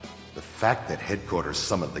fact that headquarters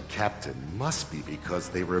summoned the captain must be because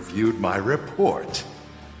they reviewed my report.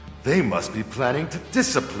 They must be planning to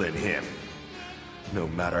discipline him. No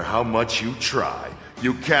matter how much you try,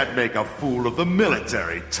 you can't make a fool of the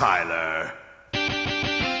military, Tyler.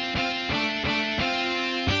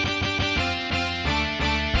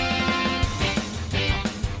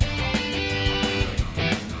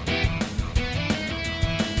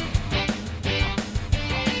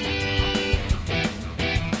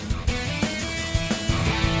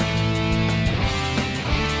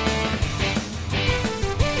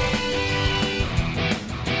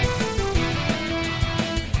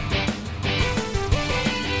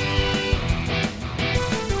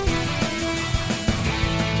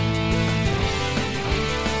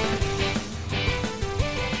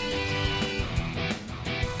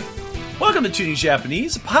 Welcome to Tuning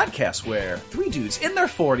Japanese, a podcast where three dudes in their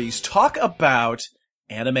 40s talk about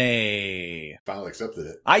anime. Finally accepted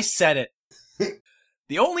it. I said it.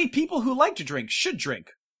 The only people who like to drink should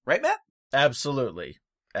drink. Right, Matt? Absolutely.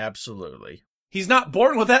 Absolutely. He's not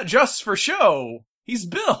born with that just for show. He's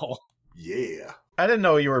Bill. Yeah. I didn't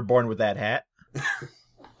know you were born with that hat.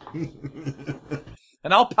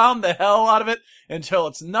 And I'll pound the hell out of it until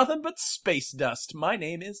it's nothing but space dust. My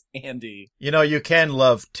name is Andy. You know, you can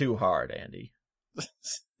love too hard, Andy.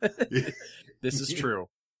 This is true.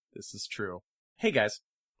 This is true. Hey, guys.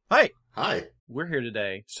 Hi. Hi. We're here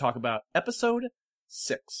today to talk about episode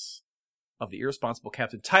 6 of The Irresponsible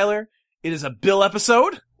Captain Tyler. It is a Bill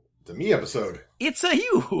episode. It's a me episode. It's a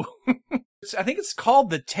you. I think it's called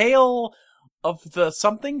The Tale of the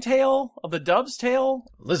something tail? Of the dove's tail?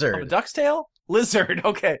 Lizard. Of a duck's tail? Lizard.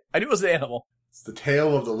 Okay. I knew it was an animal. It's the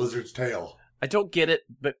tail of the lizard's tail. I don't get it,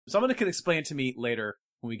 but someone can explain it to me later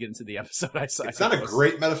when we get into the episode. It's not a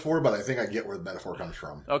great metaphor, but I think I get where the metaphor comes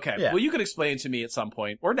from. Okay. Yeah. Well, you can explain it to me at some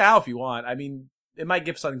point. Or now if you want. I mean, it might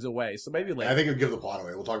give something away, so maybe later. I think it'll give the plot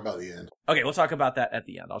away. We'll talk about it at the end. Okay, we'll talk about that at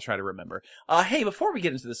the end. I'll try to remember. Hey, before we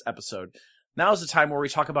get into this episode, now's the time where we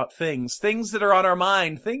talk about things that are on our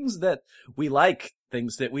mind, things that we like,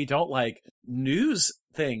 things that we don't like, news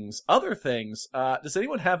things, other things. Does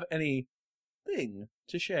anyone have anything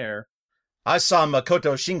to share? I saw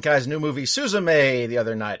Makoto Shinkai's new movie Suzume the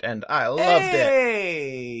other night, and I loved it.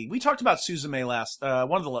 Hey! We talked about Suzume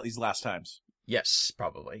one of these last times. Yes,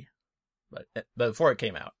 probably. But before it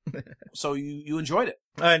came out. So you enjoyed it.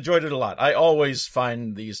 I enjoyed it a lot. I always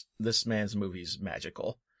find this man's movies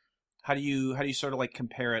magical. How do you sort of like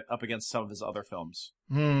compare it up against some of his other films?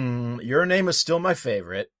 Your Name is still my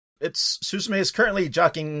favorite. Suzume is currently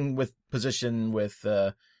jockeying with position with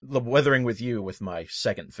The Weathering with You with my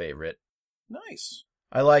second favorite. Nice.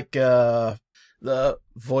 I like the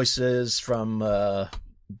voices from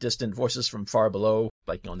Distant Voices from Far Below,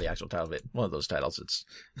 like on the actual title of it. One of those titles. It's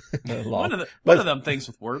long. One of them things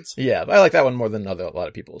with words. Yeah, but I like that one more than a lot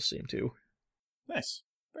of people seem to. Nice.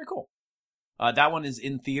 Very cool. That one is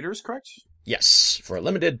in theaters, correct? Yes, for a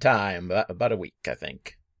limited time, about a week, I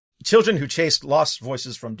think. Children Who Chased Lost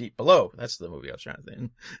Voices from Deep Below. That's the movie I was trying to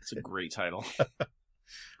think. It's a great title.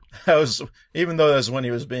 Even though that was when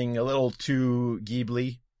he was being a little too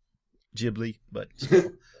Ghibli, but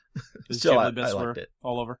still I liked it.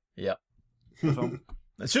 All over. Yep. The film.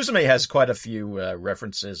 Suzume has quite a few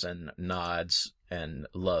references and nods and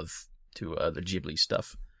love to the Ghibli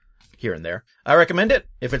stuff here and there. I recommend it.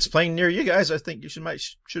 If it's playing near you guys, I think you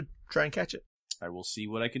should try and catch it. I will see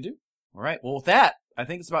what I can do. All right. Well, with that, I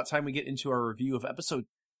think it's about time we get into our review of episode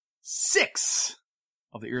 6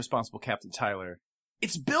 of The Irresponsible Captain Tyler.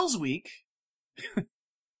 It's Bill's week.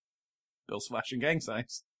 Bill's flashing gang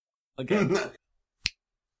signs. Again.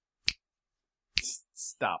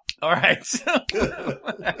 Stop. All right.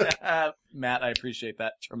 Matt, I appreciate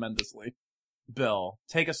that tremendously. Bill,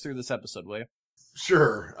 take us through this episode, will you?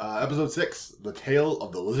 Sure. Episode 6, The Tale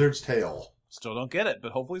of the Lizard's Tail. Still don't get it,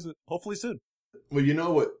 but hopefully soon. Well, you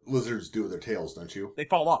know what lizards do with their tails, don't you? They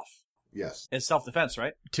fall off. Yes. It's self-defense,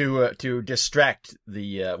 right? To distract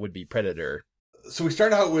the would-be predator. So we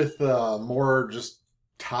start out with more just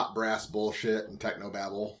top brass bullshit and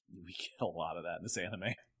technobabble. We get a lot of that in this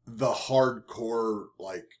anime. The hardcore,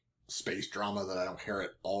 space drama that I don't care at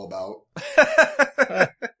all about.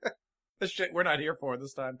 The shit we're not here for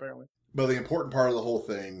this time, apparently. But the important part of the whole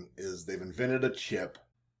thing is they've invented a chip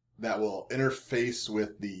that will interface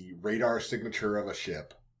with the radar signature of a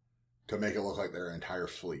ship to make it look like their entire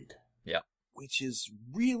fleet. Yeah. Which is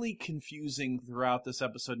really confusing throughout this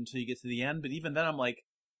episode until you get to the end. But even then I'm like,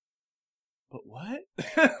 but what?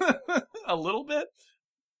 A little bit?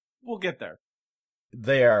 We'll get there.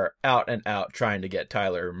 They are out and out trying to get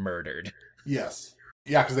Tyler murdered. Yes.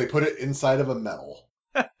 Yeah, because they put it inside of a metal.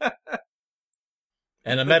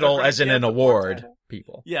 And a medal They're as in gonna an give it to award, poor Tyler.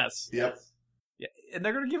 people. Yes. Yep. Yeah, and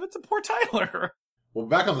they're gonna give it to poor Tyler. Well,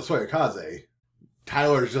 back on the Soyokaze,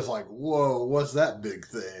 Tyler's just like, whoa, what's that big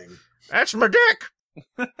thing? That's my dick!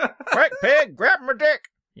 Quick, pig, grab my dick!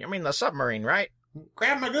 You mean the submarine, right?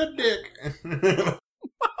 Grab my good dick.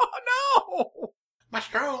 Oh no! My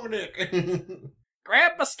strong dick.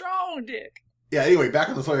 Grab my strong dick. Yeah, anyway, back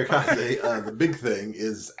on the Soyokaze, the big thing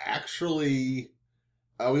is actually,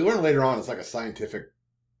 we learn later on it's like a scientific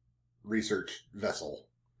research vessel.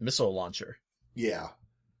 Missile launcher. Yeah.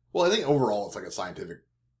 Well, I think overall it's like a scientific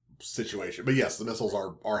situation. But yes, the missiles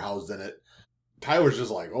are housed in it. Tyler's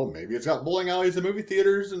just like, oh, maybe it's got bowling alleys and movie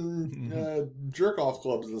theaters and jerk-off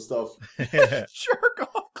clubs and stuff. Jerk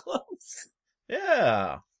off clothes.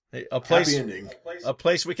 Yeah. A place, Happy ending. a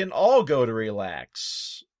place we can all go to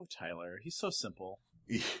relax. Oh, Tyler, he's so simple.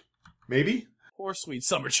 Maybe. Poor sweet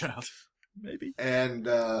summer child. Maybe. And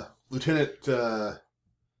Lieutenant...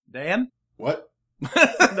 Dan? what?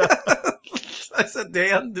 I said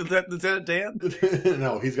Dan? Lieutenant Dan?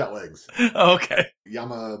 No, he's got legs. Oh, okay.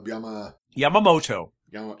 Yamamoto. Yamamoto.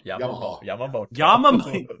 Yamaha.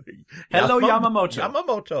 Hello,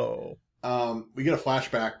 Yamamoto. Yamamoto. We get a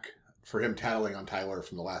flashback for him tattling on Tyler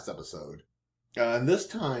from the last episode. And this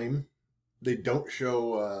time, they don't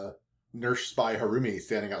show Nurse Spy Harumi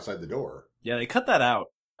standing outside the door. Yeah, they cut that out.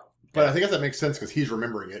 But I think that makes sense because he's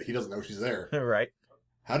remembering it. He doesn't know she's there. Right.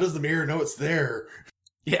 How does the mirror know it's there?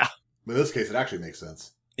 Yeah, But in this case, it actually makes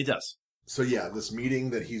sense. it does. So yeah, this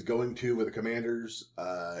meeting that he's going to with the commanders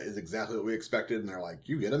is exactly what we expected. And they're like,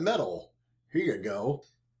 you get a medal. Here you go.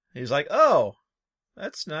 He's like, oh,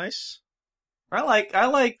 that's nice. I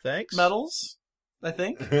like Thanks. medals, I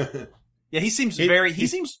think. Yeah, he seems He-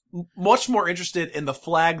 seems much more interested in the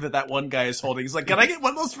flag that one guy is holding. He's like, can I get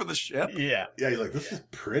one of those for the ship? Yeah. Yeah, he's like, this is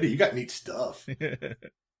pretty. You got neat stuff.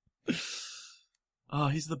 Oh,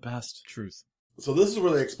 he's the best. Truth. So this is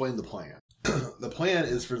where they explain the plan. The plan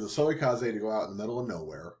is for the Soyokaze to go out in the middle of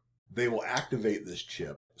nowhere. They will activate this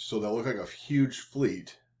chip, so they'll look like a huge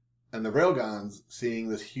fleet. And the Railguns, seeing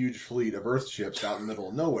this huge fleet of Earth ships out in the middle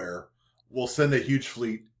of nowhere, will send a huge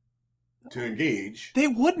fleet to engage. They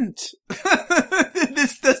wouldn't.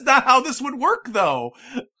 That's not how this would work, though.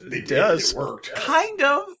 They did. does. It worked. Kind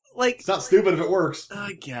of. Like, It's not stupid if it works.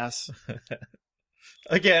 I guess.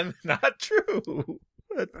 Again, not true.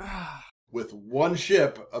 With one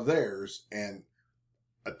ship of theirs and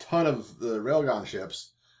a ton of the Railgun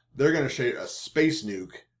ships, they're going to shoot a space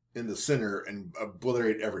nuke in the center and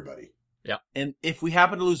obliterate everybody. And if we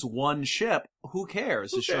happen to lose one ship, who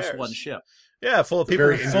cares? Who It's just cares? one ship. Yeah, full of It's a people.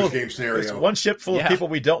 very Full of, game it's scenario. one ship full of Yeah. people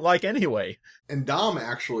we don't like anyway. And Dom,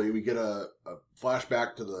 actually, we get a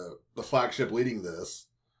flashback to the flagship leading this.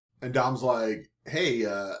 And Dom's like, hey,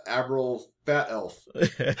 Admiral Fat Elf.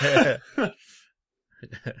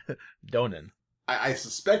 Donan. I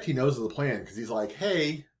suspect he knows of the plan because he's like,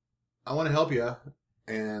 hey, I want to help you.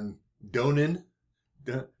 And Donut?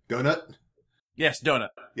 Yes, donut.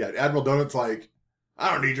 Yeah, Admiral Donut's like,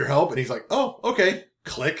 I don't need your help. And he's like, oh, okay.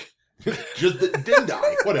 Click. Just didn't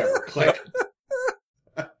die. Whatever. Click.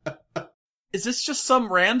 Is this just some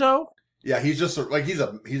rando? Yeah, he's just like, he's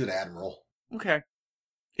an admiral. Okay.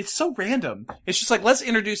 It's so random. It's just like, let's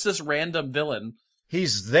introduce this random villain.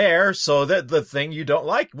 He's there so that the thing you don't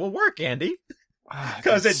like will work, Andy.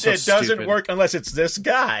 Because It's it so doesn't stupid. work unless it's this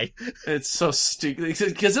guy. It's so stupid.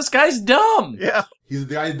 Because this guy's dumb. Yeah. He's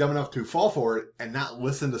the guy dumb enough to fall for it and not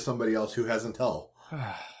listen to somebody else who has intel.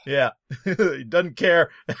 Yeah. He doesn't care.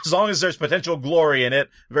 As long as there's potential glory in it,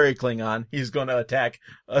 very Klingon, he's going to attack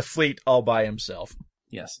a fleet all by himself.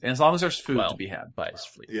 Yes. And as long as there's food Well, to be had. By his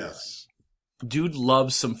fleet. Yes. Dude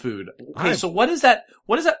loves some food. Okay, I'm- so what is that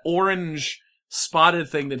orange spotted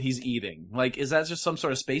thing that he's eating? Like, is that just some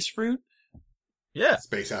sort of space fruit? Yeah.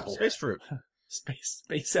 Space apple. Space fruit.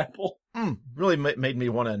 Space apple? Really made me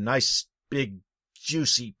want a nice, big,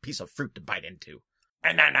 juicy piece of fruit to bite into.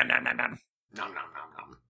 Nom, nom, nom, nom, nom. Nom, nom, nom,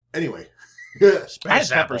 nom. Anyway. Space I had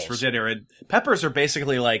peppers apples. for dinner, and peppers are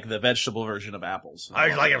basically like the vegetable version of apples.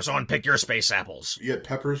 I'd like if someone picked your space apples. You had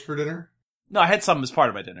peppers for dinner? No, I had some as part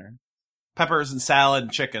of my dinner. Peppers and salad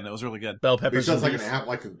and chicken. It was really good. Bell It peppers sounds and like an beef. apple,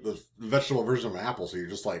 like the vegetable version of an apple, so you're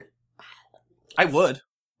just like, I would.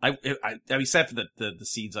 I mean, except for the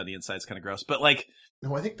seeds on the inside, it's kind of gross. But like,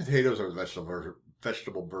 no, I think potatoes are the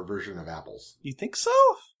vegetable version of apples. you think so?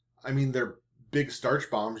 I mean, they're big starch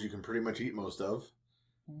bombs you can pretty much eat most of.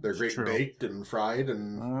 They're great True. baked and fried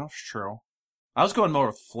and... That's true. I was going more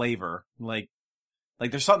with flavor. Like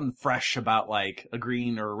there's something fresh about like a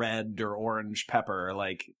green or red or orange pepper,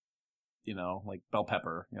 like, you know, like bell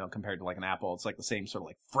pepper, you know, compared to like an apple. It's like the same sort of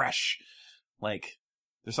like fresh, like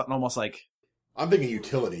there's something almost like I'm thinking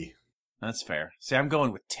utility. That's fair. See, I'm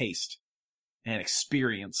going with taste and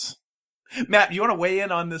experience. Matt, you want to weigh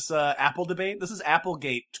in on this Apple debate? This is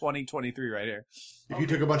Applegate 2023 right here. If you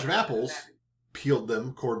took a bunch of apples, peeled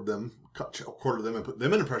them, quartered them, and put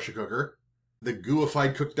them in a pressure cooker, the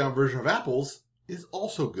gooified cooked down version of apples is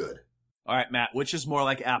also good. All right, Matt, which is more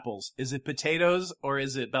like apples? Is it potatoes or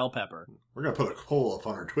is it bell pepper? We're going to put a poll up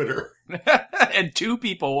on our Twitter. And 2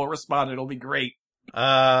 people will respond. It'll be great.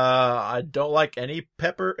 I don't like any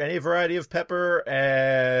variety of pepper,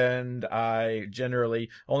 and I generally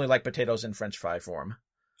only like potatoes in French fry form.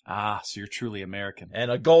 Ah, so you're truly American. And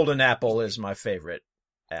a golden apple is my favorite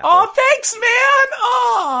apple. Oh, thanks, man!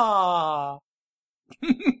 Aw!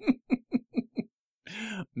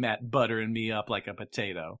 Matt buttering me up like a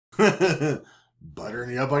potato.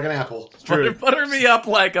 Buttering you up like an apple. It's true. Butter me up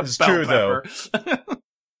like a It's bell true, pepper.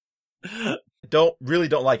 Don't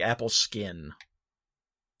like apple skin.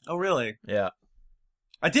 Oh, really? Yeah.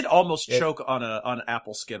 I did almost choke on an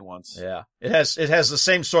apple skin once. Yeah. It has the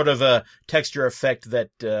same sort of texture effect that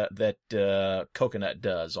coconut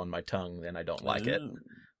does on my tongue, and I don't like it.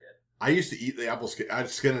 I used to eat the apple skin. I'd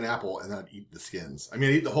skin an apple and then I'd eat the skins. I mean,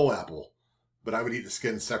 I'd eat the whole apple, but I would eat the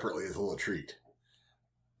skins separately as a little treat.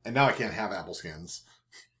 And now I can't have apple skins.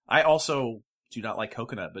 I also do not like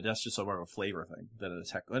coconut, but that's just more of a flavor thing than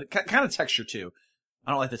a kind of texture too. I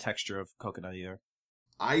don't like the texture of coconut either.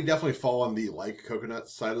 I definitely fall on the like coconut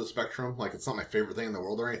side of the spectrum. Like, it's not my favorite thing in the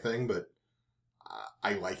world or anything, but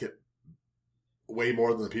I like it way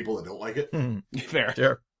more than the people that don't like it. Fair.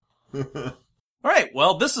 Sure. All right.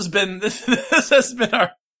 Well, this has been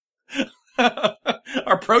our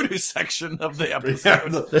our produce section of the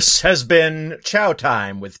episode. This has been Chow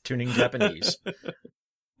Time with Tuning Japanese.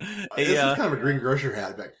 This is kind of a green grocer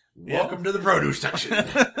hat. Like, welcome to the produce section,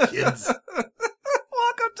 kids.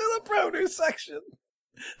 Welcome to the produce section.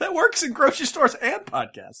 That works in grocery stores and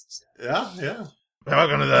podcasts. Yeah.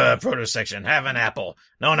 Welcome to the produce section. Have an apple.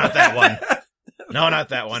 No, not that one. No, not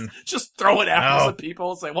that one. Just throwing apples at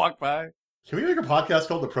people as they walk by. Can we make a podcast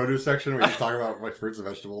called The Produce Section where we just talk about like fruits and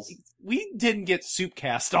vegetables? We didn't get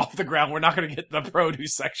Soupcast off the ground. We're not going to get the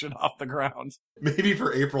produce section off the ground. Maybe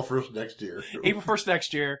for April 1st next year. April 1st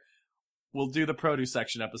next year, we'll do the produce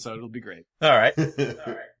section episode. It'll be great. All right.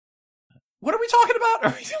 What are we talking about?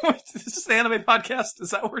 Are we doing, is this an anime podcast? Is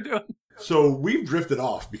that what we're doing? So we've drifted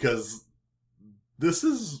off because this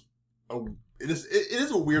is it is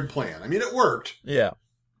a weird plan. I mean, it worked. Yeah.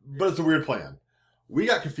 But it's a weird plan. We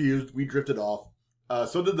got confused. We drifted off.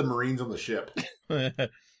 So did the Marines on the ship.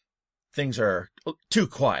 Things are too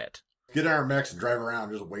quiet. Get in our mechs and drive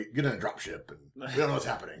around. Just wait. Get in a dropship. And we don't know what's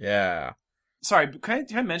happening. Yeah. Sorry, can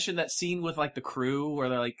I mention that scene with like the crew where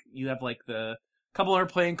they're like, you have like the couple are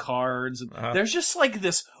playing cards. And there's just like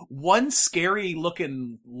this one scary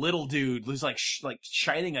looking little dude who's like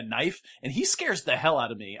shining a knife, and he scares the hell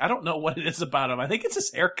out of me. I don't know what it is about him. I think it's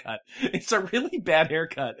his haircut. It's a really bad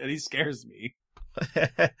haircut, and he scares me.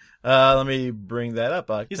 Let me bring that up.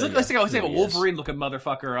 He's like a Wolverine looking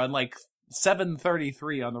motherfucker on like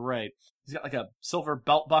 733 on the right. He's got like a silver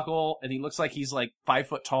belt buckle, and he looks like he's like 5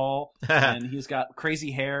 foot tall, and he's got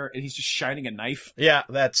crazy hair, and he's just shining a knife. Yeah,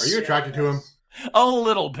 that's. Are you attracted to him? A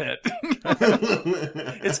little bit.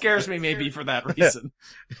 It scares me maybe for that reason.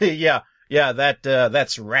 Yeah,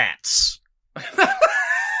 that's Rats.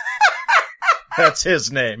 That's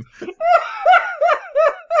his name.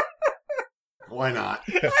 Why not?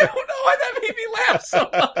 I don't know why that made me laugh so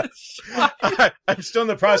much. I'm still in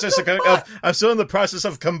the process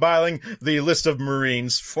of compiling the list of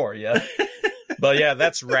Marines for you. But yeah,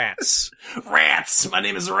 that's Rats. Rats. My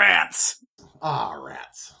name is Rats. Ah,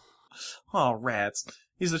 Rats. Oh, Rats.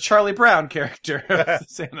 He's the Charlie Brown character of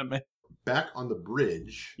this anime. Back on the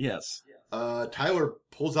bridge. Yes. Tyler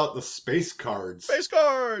pulls out the space cards. Space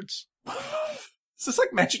cards! Is this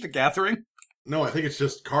like Magic the Gathering? No, I think it's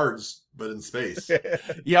just cards, but in space.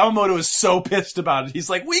 Yamamoto is so pissed about it. He's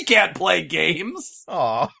like, we can't play games.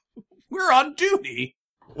 Aw. We're on duty.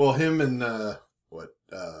 Well, him and, Yuriko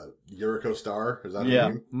Star? Is that her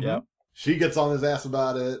name? Mm-hmm. Yeah. She gets on his ass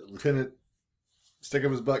about it. Lieutenant Stick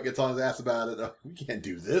Up His Butt gets on his ass about it. Oh, we can't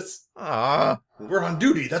do this. We're on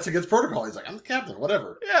duty. That's against protocol. He's like, I'm the captain.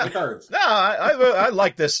 Whatever. Yeah. The cards. No, I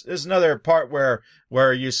like this. There's another part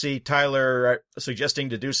where you see Tyler suggesting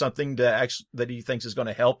to do something that he thinks is going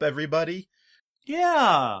to help everybody.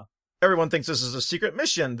 Yeah. Everyone thinks this is a secret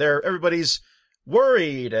mission. Everybody's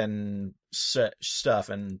worried and stuff.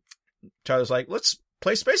 And Tyler's like, let's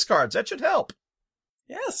play space cards. That should help.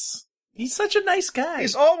 Yes. He's such a nice guy.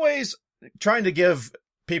 He's always trying to give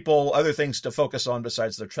people other things to focus on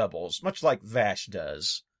besides their troubles, much like Vash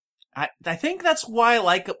does. I think that's why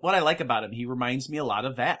what I like about him. He reminds me a lot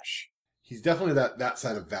of Vash. He's definitely that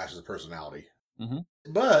side of Vash's personality. Mm-hmm.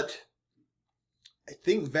 But I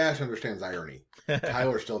think Vash understands irony.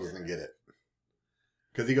 Tyler still doesn't get it.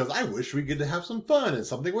 Because he goes, I wish we could have some fun and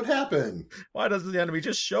something would happen. Why doesn't the enemy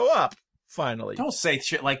just show up? Finally. Don't say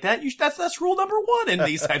shit like that. That's rule number 1 in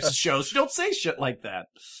these types of shows. You don't say shit like that.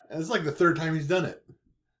 And it's like the 3rd time he's done it.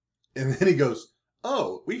 And then he goes,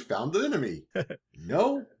 oh, we found the enemy.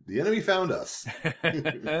 No, the enemy found us.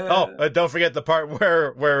 Don't forget the part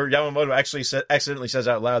where Yamamoto actually accidentally says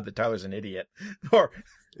out loud that Tyler's an idiot.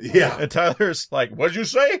 Yeah. And Tyler's like, what'd you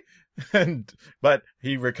say? But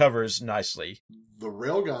he recovers nicely. The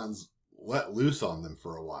Railguns let loose on them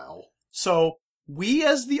for a while. So we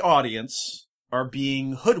as the audience are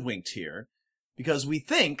being hoodwinked here because we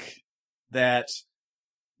think that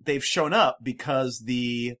they've shown up because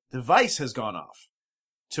the device has gone off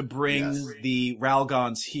to bring the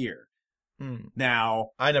Railguns here.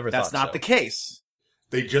 Now, I never that's thought not so. the case.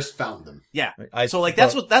 They just found them. Yeah.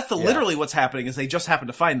 Literally what's happening is they just happen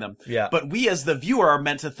to find them. Yeah. But we as the viewer are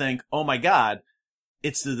meant to think, oh my God,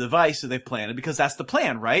 it's the device that they've planted because that's the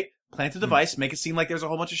plan, right? Plant the device, make it seem like there's a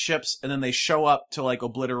whole bunch of ships, and then they show up to like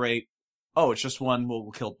obliterate. Oh, it's just one.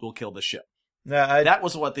 We'll kill the ship. That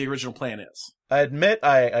was what the original plan is. I admit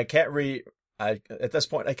I can't at this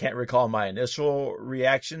point I can't recall my initial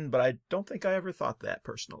reaction, but I don't think I ever thought that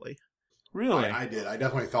personally. Really? I did. I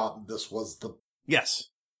definitely thought this was Yes.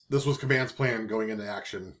 This was Command's plan going into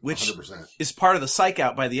action. Which 100%. is part of the psych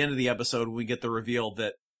out by the end of the episode when we get the reveal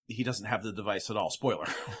that he doesn't have the device at all. Spoiler.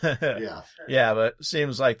 Yeah. Yeah, but it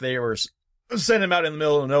seems like they were sending him out in the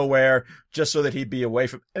middle of nowhere just so that he'd be away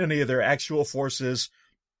from any of their actual forces.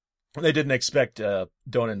 They didn't expect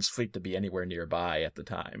Donan's fleet to be anywhere nearby at the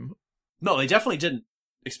time. No, they definitely didn't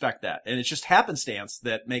expect that. And it's just happenstance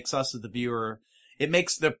that makes us as the viewer, it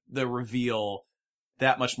makes the reveal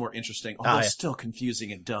that much more interesting. Although still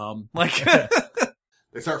confusing and dumb. Like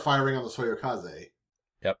They start firing on the Soyokaze.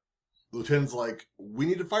 Yep. Lieutenant's like, we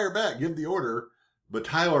need to fire back, give the order. But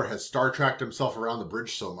Tyler has Star Trekked himself around the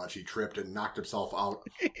bridge so much he tripped and knocked himself out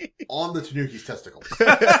on the Tanuki's testicles.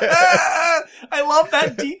 I love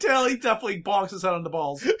that detail. He definitely bonks his head on the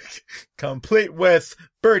balls. Complete with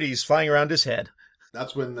birdies flying around his head.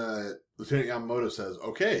 That's when Lieutenant Yamamoto says,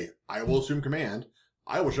 okay, I will assume command.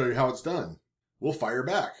 I will show you how it's done. We'll fire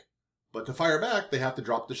back. But to fire back, they have to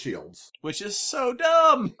drop the shields. Which is so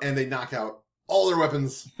dumb. And they knock out all their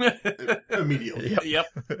weapons immediately. Yep.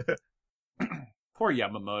 Poor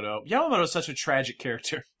Yamamoto. Yamamoto's such a tragic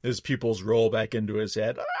character. His pupils roll back into his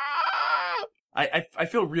head. I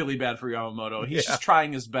feel really bad for Yamamoto. He's just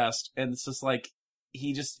trying his best, and it's just like,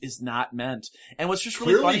 he just is not meant. And what's just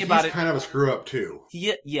really funny about it... he's kind of a screw-up, too.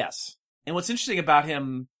 Yes. And what's interesting about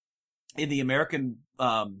him in the American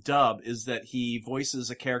dub is that he voices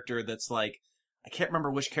a character that's like, I can't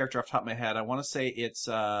remember which character off the top of my head. I want to say it's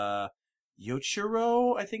Yoichiro,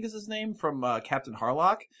 I think is his name, from Captain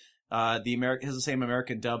Harlock. Has the same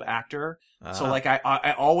American dub actor. So like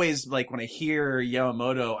I always, like, when I hear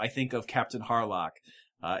Yamamoto, I think of Captain Harlock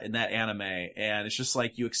in that anime, and it's just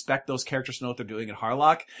like you expect those characters to know what they're doing in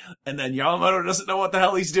Harlock, and then Yamamoto doesn't know what the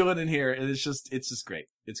hell he's doing in here, and it's just great.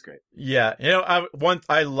 It's great. Yeah,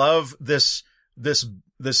 I love this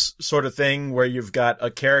sort of thing where you've got a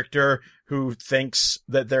character who thinks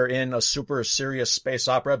that they're in a super serious space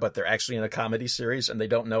opera, but they're actually in a comedy series and they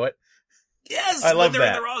don't know it. Yes, I love they're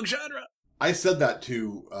that. in the wrong genre. I said that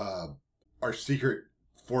to our secret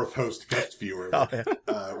fourth host guest viewer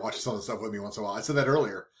that watches some of the stuff with me once in a while. I said that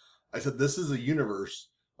earlier. I said, this is a universe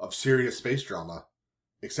of serious space drama,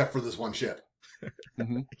 except for this one ship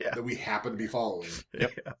that we happen to be following.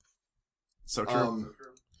 Yep. So true.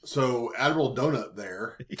 So Admiral Donut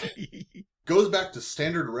there goes back to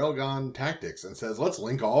standard Railgun tactics and says, let's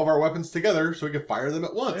link all of our weapons together so we can fire them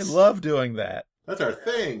at once. I love doing that. That's our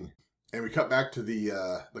thing. And we cut back to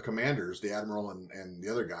the commanders, the Admiral and the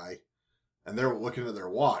other guy, and they're looking at their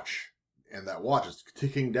watch, and that watch is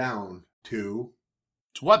ticking down to...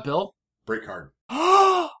 To what, Bill? Break card.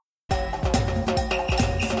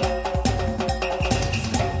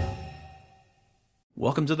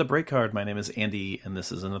 Welcome to the Break Card. My name is Andy, and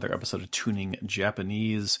this is another episode of Tuning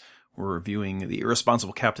Japanese. We're reviewing The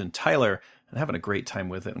Irresponsible Captain Tyler and having a great time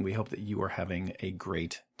with it, and we hope that you are having a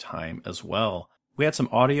great time as well. We had some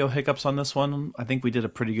audio hiccups on this one. I think we did a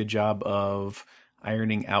pretty good job of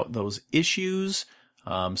ironing out those issues.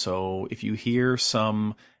 So if you hear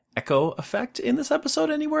some echo effect in this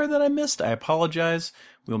episode anywhere that I missed, I apologize.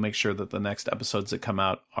 We'll make sure that the next episodes that come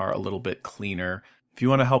out are a little bit cleaner If you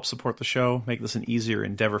want to help support the show, make this an easier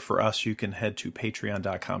endeavor for us, you can head to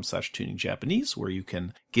patreon.com/tuningjapanese, where you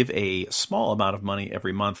can give a small amount of money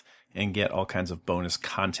every month and get all kinds of bonus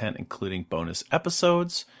content, including bonus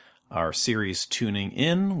episodes, our series Tuning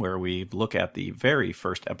In, where we look at the very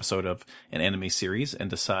first episode of an anime series and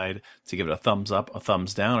decide to give it a thumbs up, a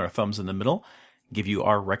thumbs down, or a thumbs in the middle, give you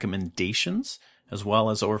our recommendations, as well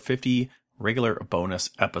as over 50 regular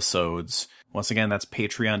bonus episodes. Once again, that's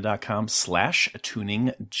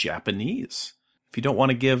patreon.com/tuningjapanese. If you don't want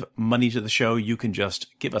to give money to the show, you can just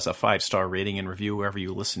give us a 5-star rating and review wherever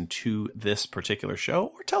you listen to this particular show,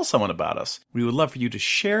 or tell someone about us. We would love for you to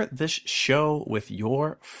share this show with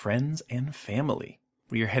your friends and family.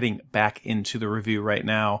 We are heading back into the review right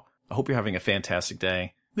now. I hope you're having a fantastic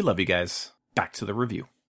day. We love you guys. Back to the review.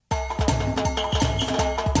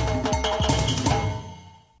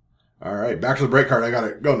 All right, back to the break card. I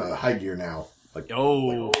gotta go into high gear now. Like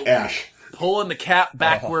Ash. Pulling the cap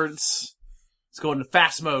backwards. Let's go into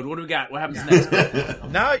fast mode. What do we got? What happens next?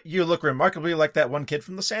 Now you look remarkably like that one kid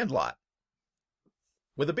from The Sandlot.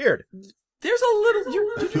 With a beard. There's a little...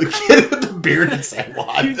 The kid with the beard and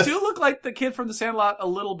Sandlot. You do look like the kid from The Sandlot a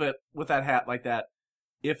little bit with that hat like that.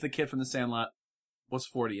 If the kid from The Sandlot was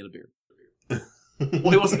 40 and a beard.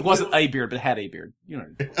 Well, it wasn't a beard, but had a beard. You know.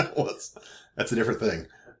 That's a different thing.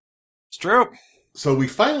 It's true. So we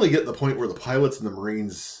finally get the point where the pilots and the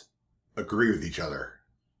Marines agree with each other.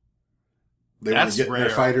 They want to get in their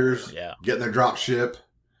fighters, get in their drop ship,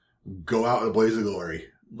 go out in a blaze of glory.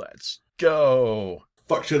 Let's go.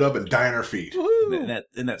 Fuck shit up and die on our feet. In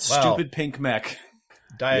that stupid pink mech.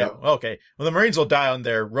 Okay. Well, the Marines will die on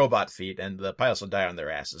their robot feet, and the pilots will die on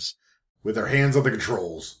their asses. With their hands on the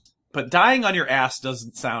controls. But dying on your ass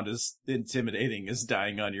doesn't sound as intimidating as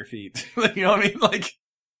dying on your feet. You know what I mean? Like,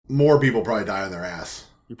 more people probably die on their ass.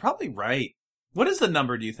 You're probably right. What is the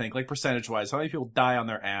number, do you think, like percentage-wise? How many people die on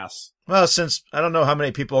their ass? Well, since I don't know how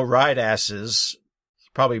many people ride asses, it's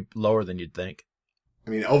probably lower than you'd think.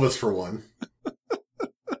 I mean, Elvis for one.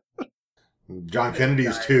 John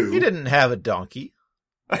Kennedy's two. He didn't have a donkey.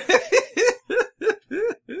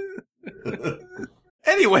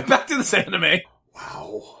 Anyway, back to this anime.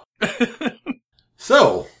 Wow.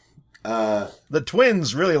 So... the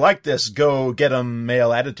twins really like this go-get-em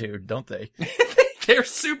male attitude, don't they? They're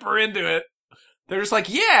super into it. They're just like,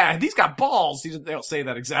 yeah, he's got balls. They don't say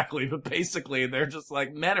that exactly, but basically they're just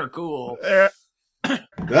like, men are cool.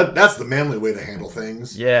 That's the manly way to handle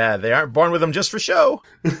things. Yeah, they aren't born with them just for show.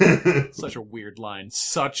 Such a weird line.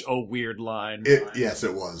 Such a weird line. Yes,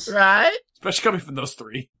 it was. Right? Especially coming from those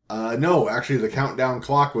three. No, actually the countdown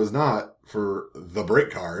clock was not for the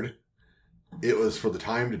break card. It was for the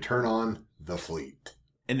time to turn on the fleet.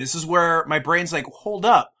 And this is where my brain's like, hold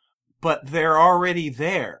up, but they're already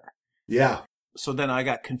there. Yeah. So then I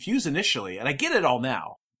got confused initially, and I get it all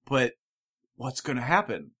now, but what's going to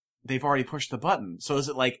happen? They've already pushed the button. So is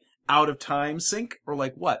it like out of time sync or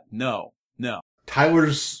like what? No.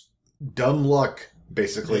 Tyler's dumb luck,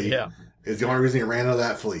 basically, is the only reason he ran out of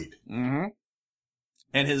that fleet. Mm-hmm.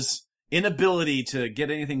 And his inability to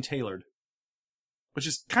get anything tailored. Which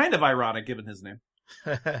is kind of ironic, given his name.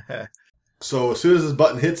 So as soon as his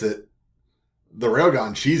button hits it, the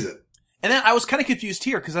railgun shees it. And then I was kind of confused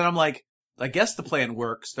here, because then I'm like, I guess the plan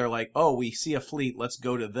works. They're like, oh, we see a fleet, let's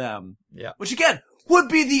go to them. Yeah. Which, again, would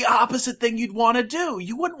be the opposite thing you'd want to do.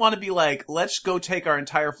 You wouldn't want to be like, let's go take our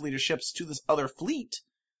entire fleet of ships to this other fleet.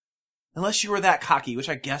 Unless you were that cocky, which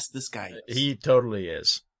I guess this guy is. He totally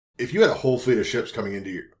is. If you had a whole fleet of ships coming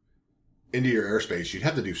into your airspace, you'd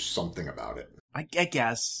have to do something about it. I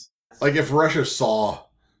guess. Like if Russia saw,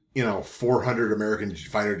 400 American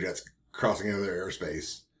fighter jets crossing into their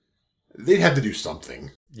airspace, they'd have to do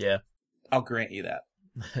something. Yeah. I'll grant you that.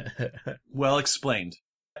 Well explained.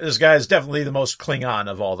 This guy is definitely the most Klingon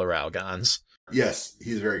of all the Railguns. Yes,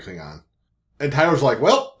 he's very Klingon. And Tyler's like,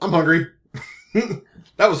 well, I'm hungry.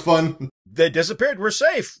 That was fun. They disappeared. We're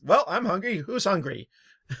safe. Well, I'm hungry. Who's hungry?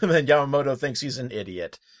 And then Yamamoto thinks he's an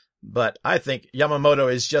idiot. But I think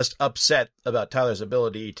Yamamoto is just upset about Tyler's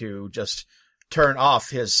ability to just turn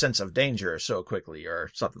off his sense of danger so quickly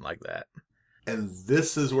or something like that. And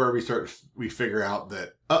this is where we figure out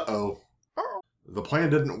that, the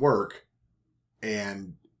plan didn't work.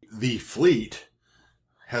 And the fleet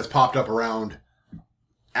has popped up around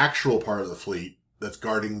actual part of the fleet that's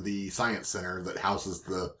guarding the science center that houses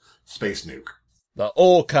the space nuke. The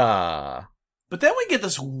Olka. But then we get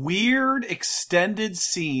this weird extended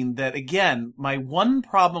scene that, again, my one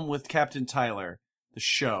problem with Captain Tyler, the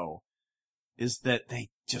show, is that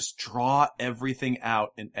they just draw everything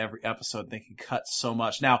out in every episode. They can cut so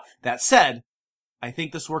much. Now, that said, I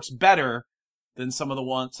think this works better than some of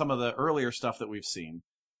the earlier stuff that we've seen.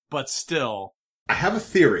 But still. I have a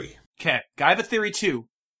theory. Okay, I have a theory too.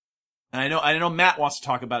 And I know Matt wants to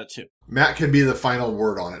talk about it too. Matt can be the final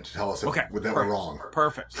word on it to tell us if Okay, that we're wrong.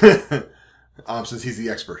 Perfect. Since he's the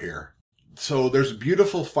expert here. So there's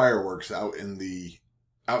beautiful fireworks out in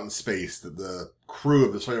space that the crew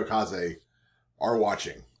of the Soyokaze are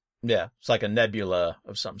watching. Yeah, it's like a nebula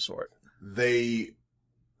of some sort. They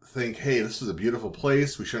think, hey, this is a beautiful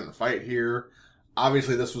place. We shouldn't fight here.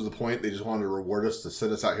 Obviously, this was the point. They just wanted to reward us to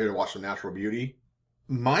send us out here to watch some natural beauty.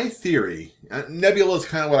 My theory, nebula is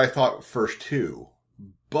kind of what I thought first too,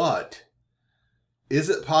 but is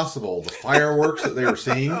it possible the fireworks that they were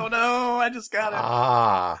seeing Oh no, I just got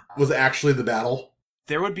it. Was actually the battle?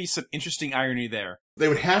 There would be some interesting irony there. They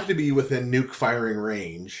would have to be within nuke firing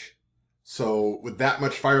range. So with that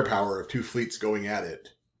much firepower of two fleets going at it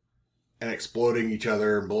and exploding each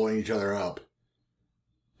other and blowing each other up,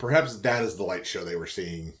 perhaps that is the light show they were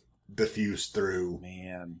seeing diffused through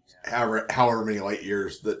however many light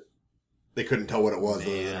years that they couldn't tell what it was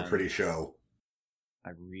other than a pretty show.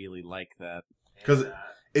 I really like that. Because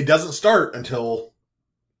it doesn't start until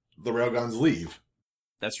the railguns leave.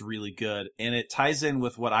 That's really good. And it ties in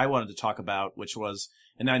with what I wanted to talk about, which was,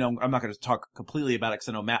 and I know I'm not going to talk completely about it because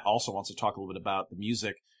I know Matt also wants to talk a little bit about the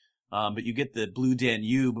music. But you get the Blue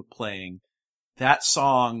Danube playing. That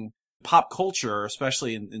song, pop culture,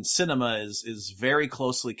 especially in cinema, is very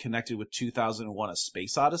closely connected with 2001: A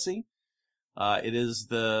Space Odyssey. It is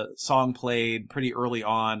the song played pretty early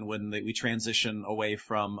on when we transition away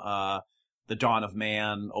from the Dawn of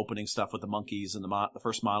Man, opening stuff with the monkeys and the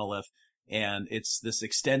first monolith. And it's this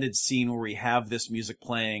extended scene where we have this music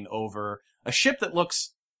playing over a ship that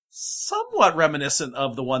looks somewhat reminiscent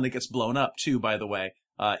of the one that gets blown up too, by the way,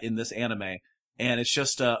 in this anime. And it's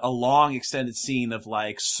just a long extended scene of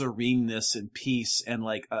like sereneness and peace and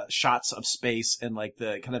like shots of space and like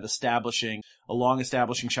the kind of establishing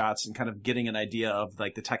shots and kind of getting an idea of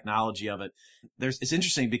like the technology of it. It's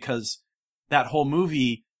interesting because that whole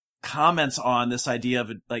movie comments on this idea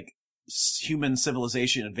of like human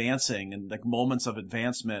civilization advancing and like moments of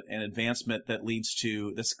advancement and advancement that leads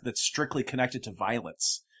to this, that's strictly connected to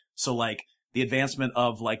violence. So like the advancement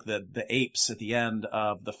of like the apes at the end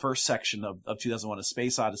of the first section of 2001: A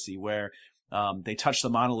Space Odyssey, where they touch the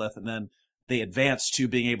monolith and then they advance to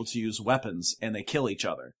being able to use weapons and they kill each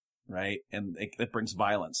other, right? And it brings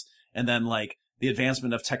violence. And then like the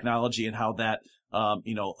advancement of technology and how that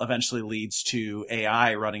eventually leads to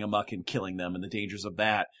AI running amok and killing them and the dangers of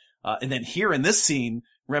that. And then here in this scene,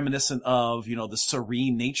 reminiscent of, the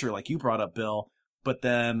serene nature like you brought up, Bill, but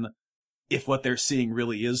then if what they're seeing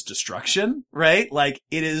really is destruction, right? Like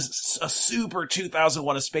it is a super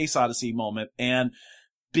 2001: A Space Odyssey moment, and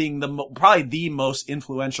being probably the most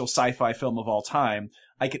influential sci-fi film of all time,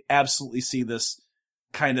 I could absolutely see this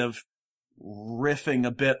kind of riffing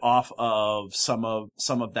a bit off of some of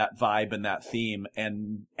that vibe and that theme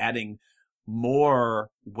and adding more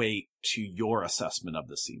weight to your assessment of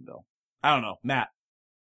the scene, Bill. I don't know. Matt.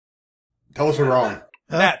 Tell us we're wrong.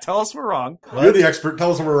 Matt, tell us we're wrong. What? You're the expert.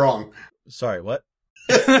 Tell us we're wrong. Sorry, what?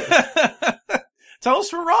 Tell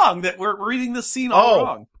us we're wrong, that we're reading this scene all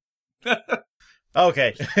wrong.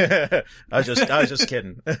 Okay. I was just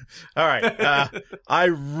kidding. All right. I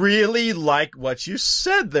really like what you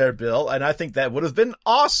said there, Bill, and I think that would have been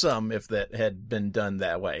awesome if that had been done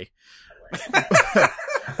that way.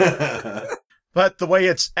 But the way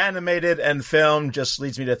it's animated and filmed just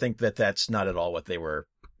leads me to think that that's not at all what they were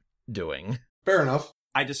doing. Fair enough.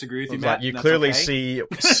 I disagree with you, Matt. You clearly see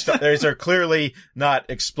these are clearly not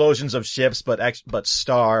explosions of ships, but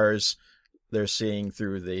stars. They're seeing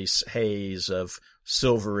through this haze of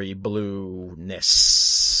silvery blueness.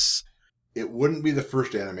 It wouldn't be the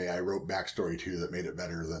first anime I wrote backstory to that made it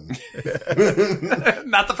better than...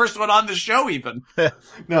 Not the first one on the show, even.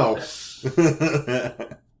 No.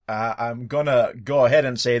 I'm gonna go ahead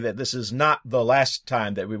and say that this is not the last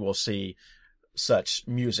time that we will see such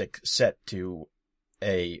music set to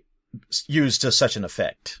used to such an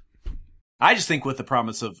effect. I just think with the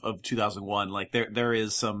promise of 2001, like there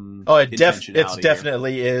is some. Oh, it intentionality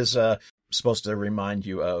definitely is supposed to remind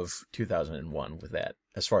you of 2001 with that,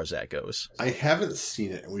 as far as that goes. I haven't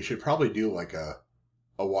seen it, and we should probably do like a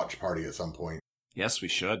watch party at some point. Yes, we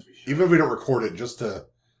should. Even if we don't record it, just to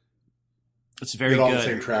it's very get on good. the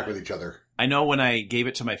same track with each other. I know when I gave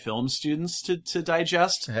it to my film students to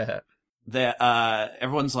digest, that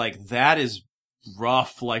everyone's like, that is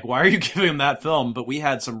rough. Like, why are you giving them that film? But we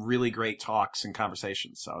had some really great talks and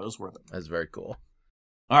conversations, so it was worth it. That's very cool.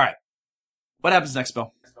 All right, what happens next,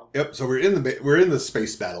 Bill? Yep. So we're in the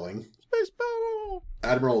space battling. Space battle.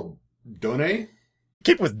 Admiral Done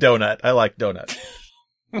Keep with Donut. I like Donut.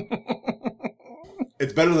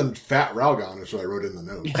 It's better than Fat Railgun, is what I wrote in the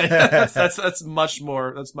note. that's much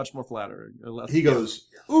more flattering. He goes,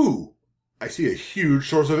 "Ooh, I see a huge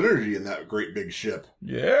source of energy in that great big ship.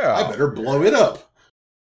 Yeah. I better blow it up."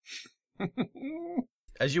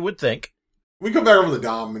 As you would think. We come back over to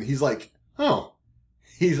Dom, and he's like, "Oh,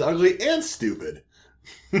 he's ugly and stupid.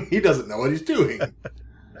 He doesn't know what he's doing."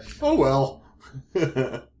 Oh well.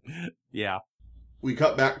 Yeah. We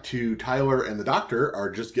cut back to Tyler and the doctor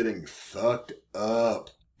are just getting fucked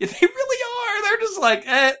up. Yeah, they really are. They're just like,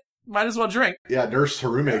 might as well drink. Yeah, Nurse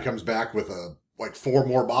Harume comes back with 4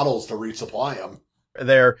 more bottles to resupply him.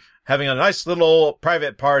 They're having a nice little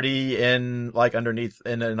private party in underneath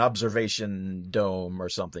in an observation dome or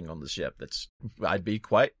something on the ship. I'd be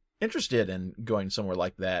quite interested in going somewhere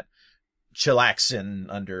like that, chillaxing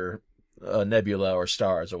under a nebula or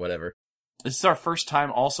stars or whatever. This is our first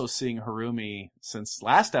time also seeing Harumi since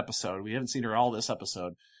last episode. We haven't seen her all this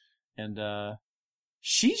episode. And,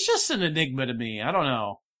 she's just an enigma to me. I don't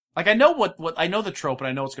know. Like, I know I know the trope and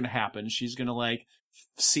I know what's going to happen. She's going to,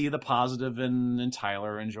 see the positive in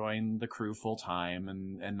Tyler enjoying the crew full time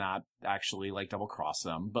and not actually, double cross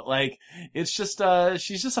them. But, it's just,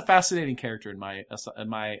 she's just a fascinating character in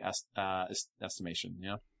my estimation, you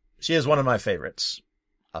know? She is one of my favorites.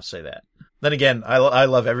 I'll say that. Then again, I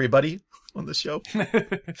love everybody on the show.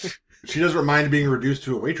 She doesn't mind being reduced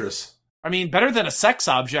to a waitress. I mean, better than a sex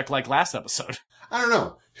object like last episode. I don't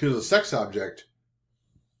know. She was a sex object,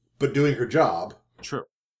 but doing her job. True.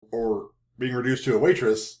 Or being reduced to a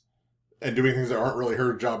waitress and doing things that aren't really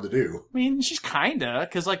her job to do. I mean, she's kinda,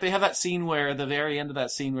 because, they have that scene where, the very end of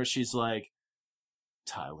that scene where she's like,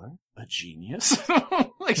 Tyler, a genius?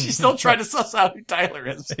 She's still trying to suss out who Tyler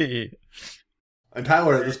is. And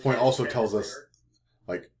Tyler at this point also tells us,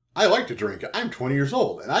 I like to drink. I'm 20 years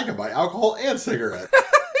old, and I can buy alcohol and cigarettes.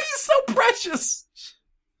 He's so precious.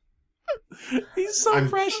 He's so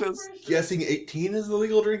precious. Guessing 18 is the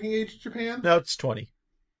legal drinking age in Japan? No, it's 20.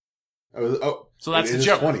 So that's it the is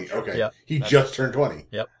joke. 20. Okay. Yep. He just turned 20.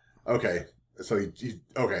 Yep. Okay. So he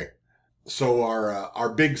okay. So our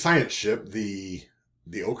big science ship, the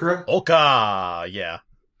Okra? Oka, yeah.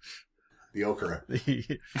 The Okra.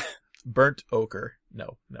 The burnt ochre.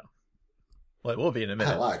 No. Well, it will be in a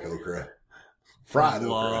minute. I like okra. Fried okra.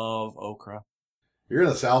 Love okra. You're in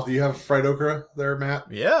the South. Do you have fried okra there,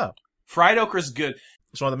 Matt? Yeah. Fried okra's good.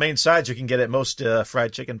 It's one of the main sides you can get at most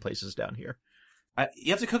fried chicken places down here.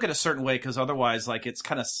 You have to cook it a certain way, because otherwise, it's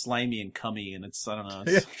kind of slimy and cummy, and it's, I don't know.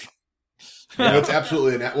 It's... Yeah, it's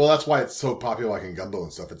absolutely well, that's why it's so popular in gumbo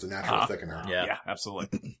and stuff. It's a natural thickener. Yeah,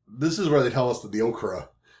 absolutely. This is where they tell us that the okra,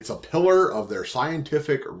 it's a pillar of their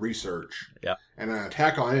scientific research. Yeah. And an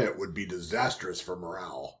attack on it would be disastrous for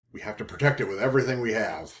morale. We have to protect it with everything we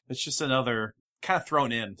have. It's just another kind of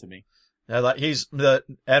thrown in to me. The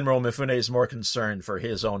Admiral Mifune is more concerned for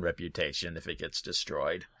his own reputation if it gets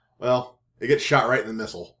destroyed. Well, it gets shot right in the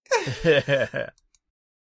missile.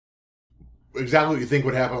 Exactly what you think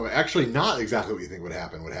would happen. Actually, not exactly what you think would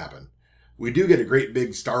happen. We do get a great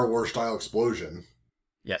big Star Wars style explosion.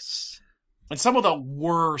 Yes. And some of the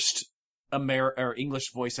worst or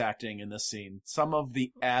English voice acting in this scene. Some of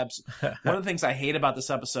the one of the things I hate about this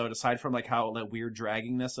episode, aside from how that weird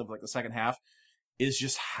draggingness of the second half, is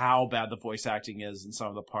just how bad the voice acting is in some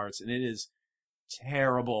of the parts, and it is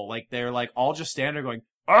terrible. They're all just standing there going,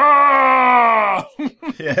 ah!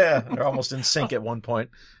 Yeah, they're almost in sync at one point.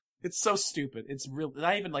 It's so stupid. It's real,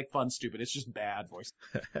 not even fun stupid. It's just bad voice.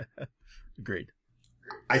 Agreed.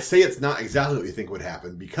 I say it's not exactly what you think would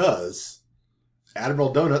happen because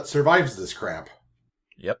Admiral Donut survives this crap.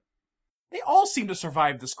 Yep. They all seem to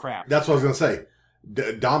survive this crap. That's what I was going to say.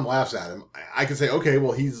 Dom laughs at him. I can say, okay,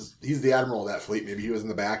 well, he's the admiral of that fleet. Maybe he was in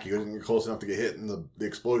the back. He wasn't close enough to get hit in the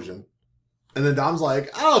explosion. And then Dom's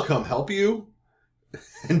like, I'll come help you.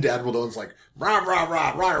 And Admiral Donut's like, rah, rah,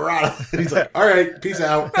 rah, rah, rah. And he's like, all right, peace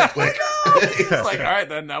out. Click. He's like, all right,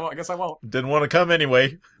 then I guess I won't. Didn't want to come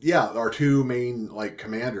anyway. Yeah, our two main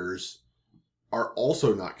commanders are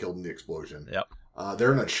also not killed in the explosion. Yep.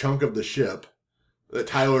 They're in a chunk of the ship that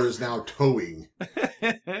Tyler is now towing.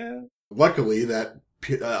 Luckily, that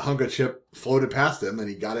hunk of chip floated past him, and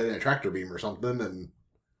he got it in a tractor beam or something, and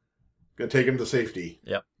gonna take him to safety.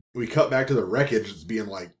 Yep. We cut back to the wreckage that's being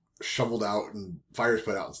shoveled out and fires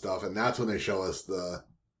put out and stuff, and that's when they show us the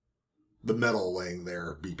metal laying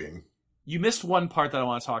there beeping. You missed one part that I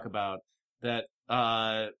want to talk about. That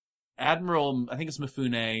Admiral, I think it's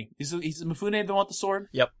Mifune. Is Mifune the one with the sword?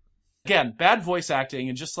 Yep. Again, bad voice acting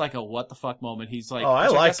and just a what the fuck moment. He's like, oh, I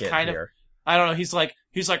like guess it kind here. I don't know. He's like,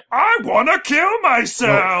 I want to kill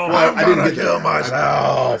myself. Well, I didn't get kill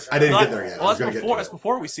myself. I didn't get there yet. Well, I was gonna get to that's it.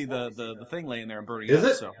 before we see the thing laying there and burning Is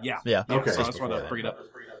up. it? So yeah. Yeah. Okay. So I just wanted to bring it up.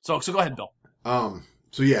 So go ahead, Bill.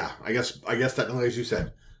 So yeah, I guess technically, as you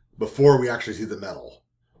said, before we actually see the medal,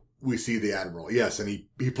 we see the Admiral. Yes, and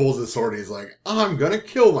he pulls his sword and he's like, I'm gonna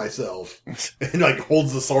kill myself. And like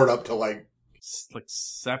holds the sword up to like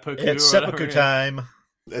seppuku. It's or whatever. seppuku time.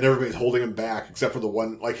 and everybody's holding him back except for the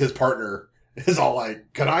one, like his partner is all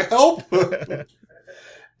like, can I help?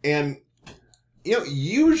 And,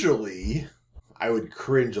 usually I would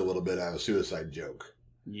cringe a little bit at a suicide joke.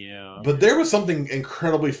 Yeah. But there was something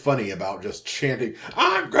incredibly funny about just chanting,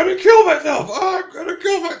 I'm gonna kill myself! I'm gonna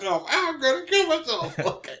kill myself! I'm gonna kill myself!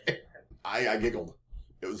 Okay. I giggled.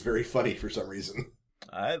 It was very funny for some reason.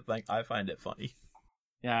 I find it funny.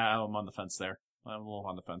 Yeah, I'm on the fence there. I'm a little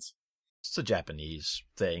on the fence. It's a Japanese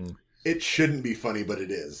thing. It shouldn't be funny, but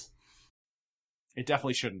it is. It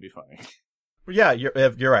definitely shouldn't be funny. Yeah,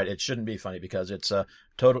 you're right. It shouldn't be funny because it's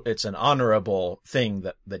an honorable thing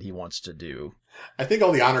that he wants to do. I think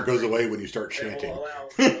all the honor goes away when you start chanting.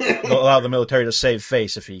 They'll allow the military to save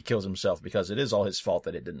face if he kills himself because it is all his fault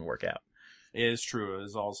that it didn't work out. It is true. It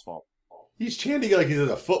is all his fault. He's chanting like he's at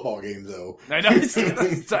a football game, though. I know.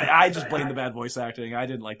 I just blame the bad voice acting. I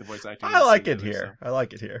didn't like the voice acting. I like it here. I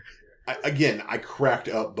like it here. I cracked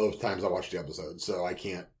up both times I watched the episode, so I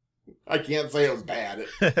can't say it was bad.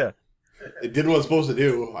 It did what it was supposed to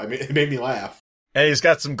do. It made me laugh. And he's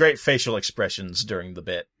got some great facial expressions during the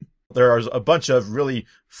bit. There are a bunch of really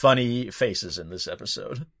funny faces in this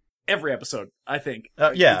episode. Every episode, I think.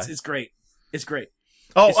 Yeah. It's great. It's great.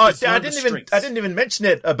 Oh, It's I didn't even mention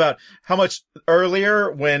it about how much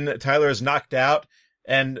earlier when Tyler is knocked out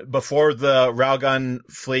and before the Railgun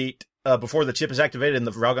fleet, before the chip is activated and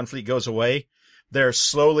the Railgun fleet goes away, they're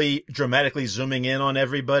slowly, dramatically zooming in on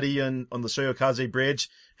everybody on the Soyokaze bridge,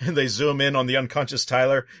 and they zoom in on the unconscious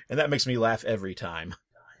Tyler, and that makes me laugh every time.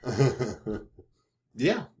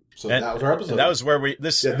 Yeah. So that was our episode. And that was where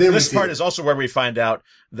this part is also where we find out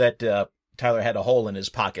that Tyler had a hole in his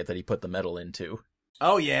pocket that he put the medal into.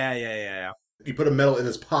 Oh, yeah. He put a medal in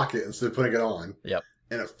his pocket instead of putting it on. Yep.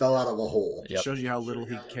 And it fell out of a hole. It shows you how little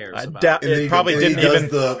he cares I about doubt it. it. Probably didn't even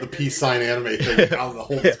the peace sign anime thing out of the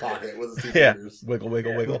hole in his pocket with his two fingers. Wiggle,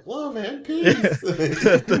 wiggle, wiggle. Love and peace.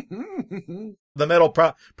 The medal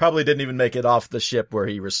probably didn't even make it off the ship where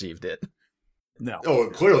he received it. No. Oh,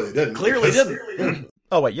 it clearly didn't. Clearly didn't.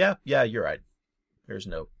 Oh wait, yeah, you're right. There's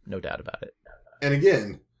no doubt about it. And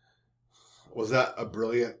again, was that a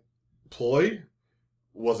brilliant ploy?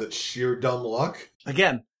 Was it sheer dumb luck?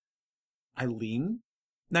 Again, I lean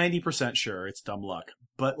 90% sure it's dumb luck.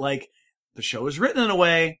 But, the show is written in a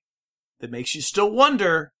way that makes you still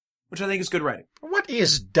wonder, which I think is good writing. What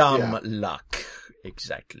is dumb luck,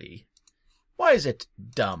 exactly? Why is it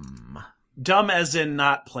dumb? Dumb as in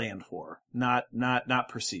not planned for. Not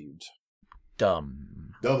perceived.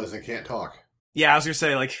 Dumb. Dumb as in can't talk. Yeah, I was gonna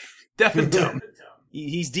say, deaf and dumb.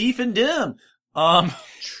 He's deaf and dumb.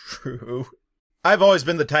 True. I've always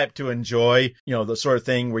been the type to enjoy, the sort of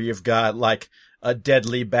thing where you've got a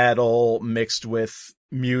deadly battle mixed with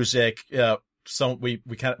music. We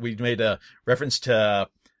made a reference to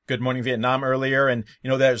Good Morning Vietnam earlier, and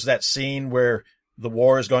there's that scene where the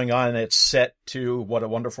war is going on and it's set to What a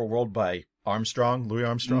Wonderful World by Louis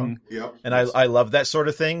Armstrong. Yep. And I love that sort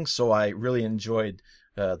of thing, so I really enjoyed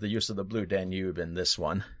the use of the Blue Danube in this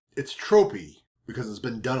one. It's tropey because it's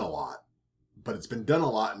been done a lot. But it's been done a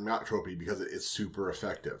lot and not tropey because it is super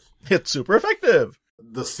effective. It's super effective.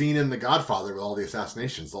 The scene in The Godfather with all the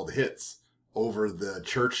assassinations, all the hits over the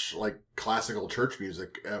church, classical church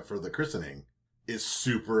music for the christening is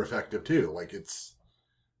super effective too.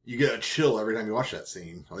 You get a chill every time you watch that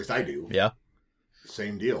scene. At least I do. Yeah.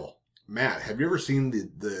 Same deal. Matt, have you ever seen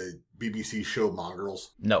the BBC show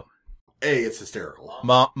Mongrels? No. It's hysterical.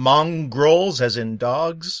 Mongrels, as in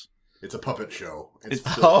dogs? It's a puppet show.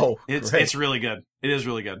 It's really good. It is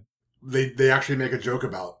really good. They actually make a joke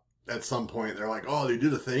about at some point. They're like, oh, they do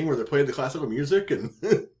the thing where they play the classical music, and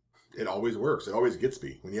it always works. It always gets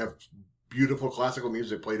me. When you have beautiful classical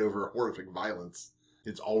music played over horrific violence,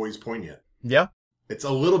 it's always poignant. Yeah. It's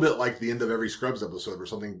a little bit like the end of every Scrubs episode where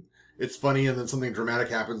it's funny and then something dramatic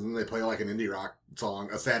happens and they play an indie rock song,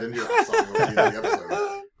 a sad indie rock song over the end of the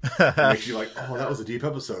episode. It makes you oh, that was a deep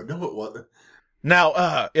episode. No, it wasn't.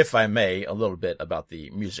 Now, if I may, a little bit about the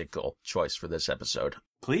musical choice for this episode.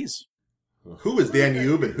 Please. Who is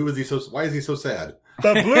Danube and why is he so sad?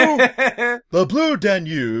 The Blue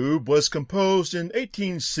Danube was composed in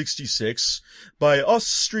 1866 by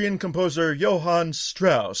Austrian composer Johann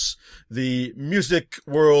Strauss, the music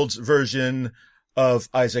world's version of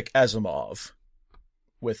Isaac Asimov,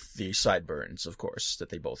 with the sideburns, of course, that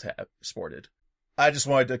they both have sported. I just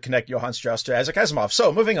wanted to connect Johann Strauss to Isaac Asimov.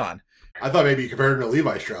 So, moving on. I thought maybe you compared him to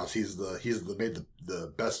Levi Strauss. He's made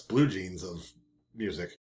the best blue jeans of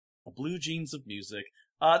music. Blue jeans of music.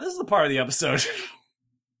 This is the part of the episode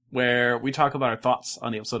where we talk about our thoughts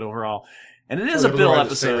on the episode overall. And it is a Bill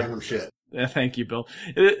episode. Random shit. Thank you, Bill.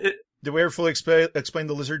 Did we ever fully explain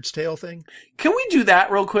the lizard's tail thing? Can we do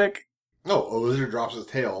that real quick? No, a lizard drops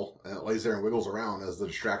its tail and it lays there and wiggles around as the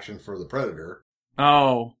distraction for the predator.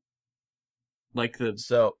 Oh. Like the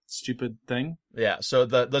stupid thing? Yeah, so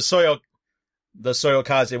the Soyokaze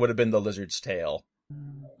would have been the lizard's tail.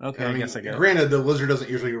 Okay, I guess I get it. Granted, the lizard doesn't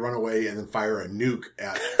usually run away and then fire a nuke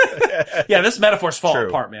at yeah, this metaphor's falling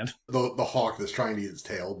apart, man. The hawk that's trying to eat its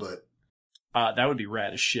tail, but that would be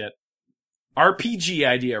rad as shit. RPG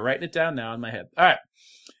idea, writing it down now in my head. All right.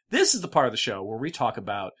 This is the part of the show where we talk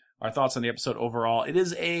about our thoughts on the episode overall. It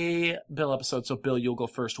is a Bill episode, so Bill, you'll go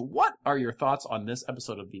first. What are your thoughts on this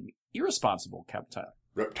episode of The Irresponsible Captain Tyler?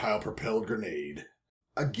 Reptile-propelled grenade.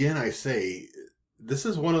 Again, I say, this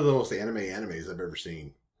is one of the most animes I've ever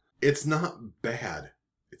seen. It's not bad.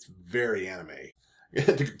 It's very anime.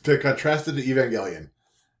 to contrast it to Evangelion,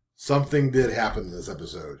 something did happen in this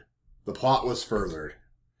episode. The plot was furthered.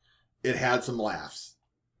 It had some laughs.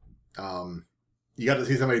 You got to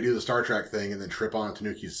see somebody do the Star Trek thing and then trip on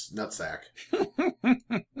Tanuki's nutsack.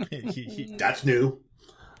 That's new.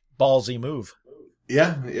 Ballsy move.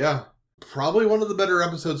 Yeah. Probably one of the better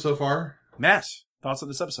episodes so far. Matt, thoughts on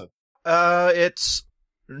this episode? It's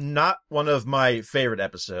not one of my favorite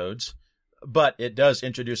episodes, but it does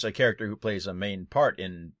introduce a character who plays a main part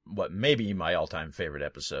in what may be my all-time favorite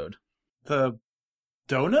episode. The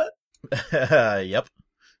donut? Yep.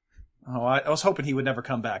 Oh, I was hoping he would never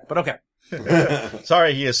come back, but okay.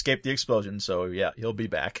 Sorry, he escaped the explosion, so yeah, he'll be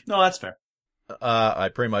back. No, that's fair. I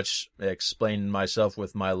pretty much explained myself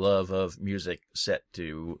with my love of music set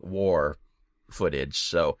to war footage,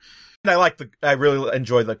 so I really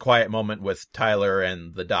enjoy the quiet moment with Tyler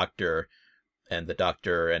and the doctor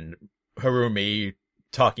and Harumi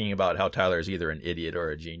talking about how Tyler is either an idiot or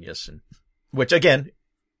a genius, and which again,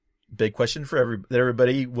 big question for that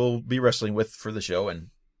everybody will be wrestling with for the show, and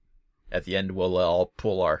at the end we'll all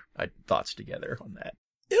pull our thoughts together on that.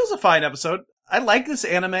 It was a fine episode. I like this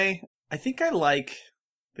anime. I think I like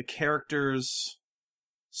the characters'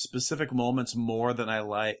 specific moments more than I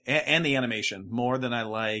like, and the animation more than I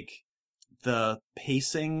like the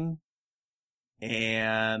pacing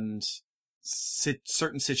and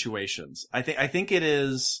certain situations. I think it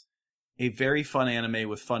is a very fun anime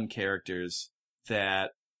with fun characters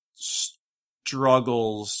that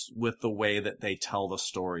struggles with the way that they tell the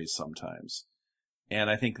stories sometimes. And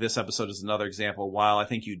I think this episode is another example. While I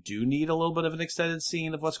think you do need a little bit of an extended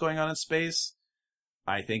scene of what's going on in space,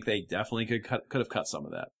 I think they definitely could have cut some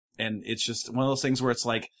of that. And it's just one of those things where it's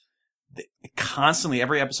like constantly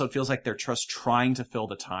every episode feels like they're just trying to fill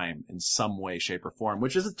the time in some way, shape, or form,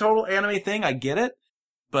 which is a total anime thing. I get it,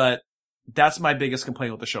 but that's my biggest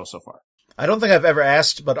complaint with the show so far. I don't think I've ever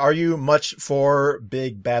asked, but are you much for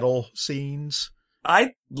big battle scenes?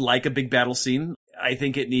 I like a big battle scene. I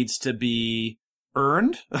think it needs to be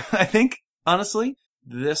earned. I think, honestly,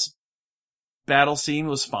 this battle scene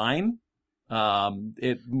was fine.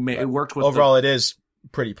 It worked with overall. It is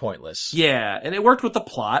pretty pointless. Yeah, and it worked with the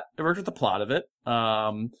plot. It worked with the plot of it.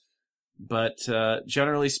 But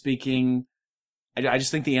generally speaking, I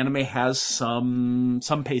just think the anime has some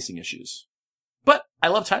pacing issues. But I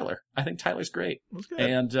love Tyler. I think Tyler's great,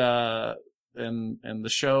 and the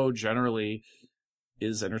show generally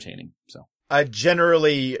is entertaining. So I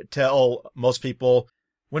generally tell most people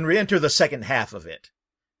when we enter the second half of it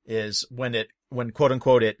is when quote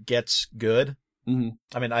unquote it gets good. Mm-hmm.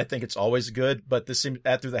 I mean, I think it's always good, but this seems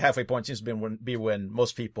after the halfway point seems to be when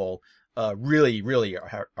most people really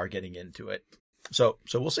are getting into it. So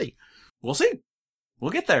we'll see. We'll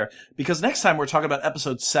get there, because next time we're talking about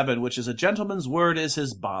episode 7, which is A Gentleman's Word is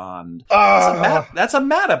His Bond. That's a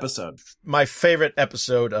Matt episode. My favorite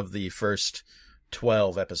episode of the first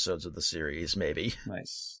 12 episodes of the series, maybe.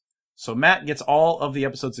 Nice. So Matt gets all of the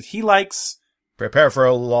episodes that he likes. Prepare for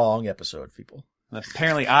a long episode, people. And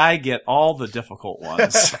apparently I get all the difficult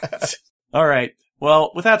ones. All right.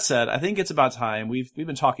 Well, with that said, I think it's about time. We've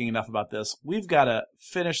been talking enough about this. We've got to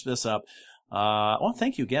finish this up. Well,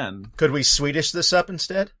 thank you again. Could we Swedish this up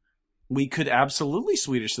instead? We could absolutely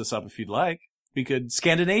Swedish this up if you'd like. We could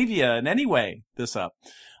Scandinavia in any way this up.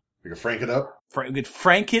 We could frank it up. We could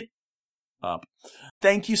frank it up.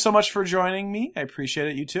 Thank you so much for joining me. I appreciate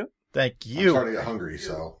it. You too. Thank you. I'm starting to get hungry,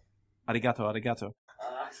 so. Arigato.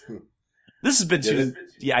 This has been too.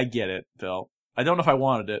 Yeah, I get it, Phil. I don't know if I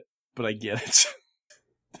wanted it, but I get it.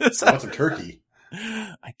 I want some turkey.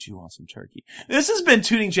 I do want some turkey. This has been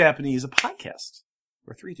Tuning Japanese, a podcast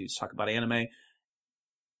where three dudes talk about anime.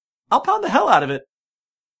 I'll pound the hell out of it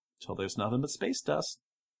till there's nothing but space dust.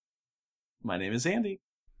 My name is Andy.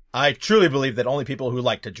 I truly believe that only people who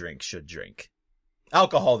like to drink should drink.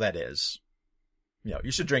 Alcohol, that is. You know, you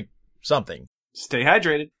should drink something. Stay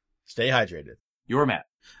hydrated. Stay hydrated. You're Matt.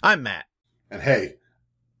 I'm Matt. And hey,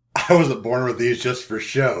 I wasn't born with these just for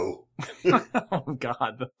show. Oh,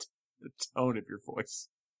 God, the tone of your voice.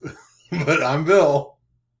 But I'm Bill.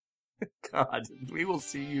 God, we will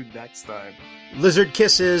see you next time. Lizard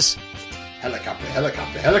kisses. Helicopter,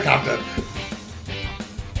 helicopter, helicopter.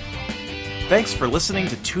 Thanks for listening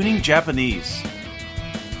to Tuning Japanese.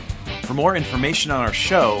 For more information on our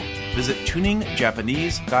show, visit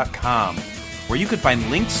tuningjapanese.com, where you can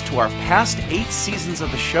find links to our past 8 seasons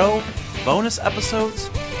of the show, bonus episodes,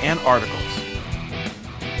 and articles.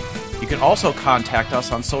 You can also contact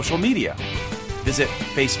us on social media. Visit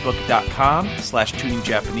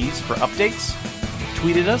facebook.com/tuningjapanese for updates,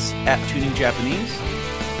 tweet at us at tuningjapanese,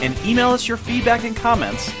 and email us your feedback and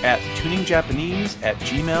comments at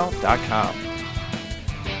tuningjapanese@gmail.com.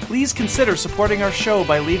 Please consider supporting our show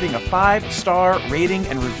by leaving a 5-star rating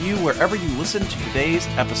and review wherever you listen to today's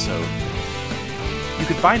episode. You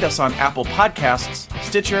can find us on Apple Podcasts,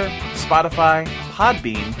 Stitcher, Spotify,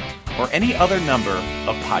 Podbean, or any other number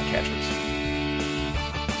of podcatchers.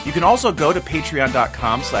 You can also go to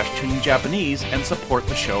patreon.com/tuningjapanese and support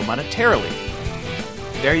the show monetarily.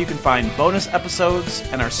 There you can find bonus episodes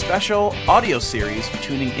and our special audio series,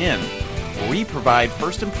 Tuning In, where we provide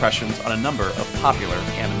first impressions on a number of popular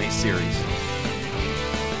anime series.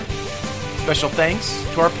 Special thanks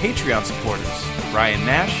to our Patreon supporters, Ryan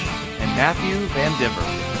Nash and Matthew Van Diver.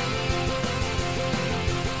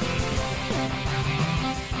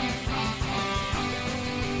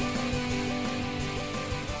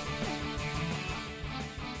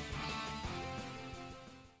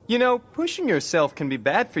 You know, pushing yourself can be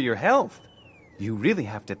bad for your health. You really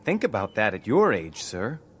have to think about that at your age,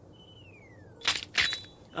 sir.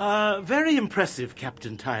 Very impressive,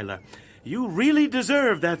 Captain Tyler. You really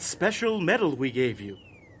deserve that special medal we gave you.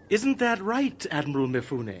 Isn't that right, Admiral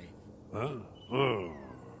Mifune?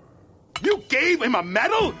 You gave him a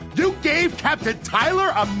medal? You gave Captain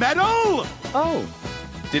Tyler a medal? Oh,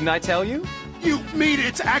 didn't I tell you? You mean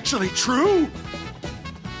it's actually true?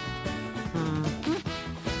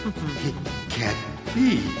 It can't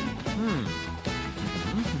be.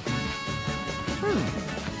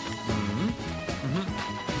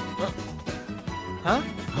 Huh?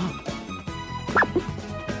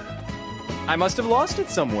 I must have lost it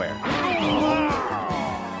somewhere.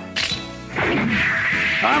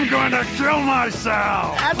 I'm going to kill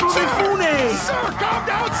myself! Admiral Mifune! Sir, calm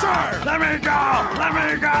down, sir! Let me go! Let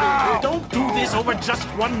me go! Don't do this over just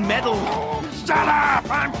one medal. Shut up!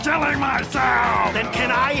 I'm killing myself! Then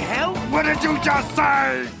can I help? What did you just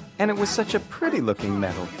say? And it was such a pretty-looking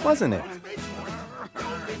medal, wasn't it?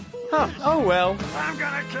 Huh, oh well. I'm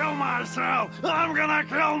gonna kill myself! I'm gonna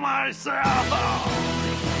kill myself!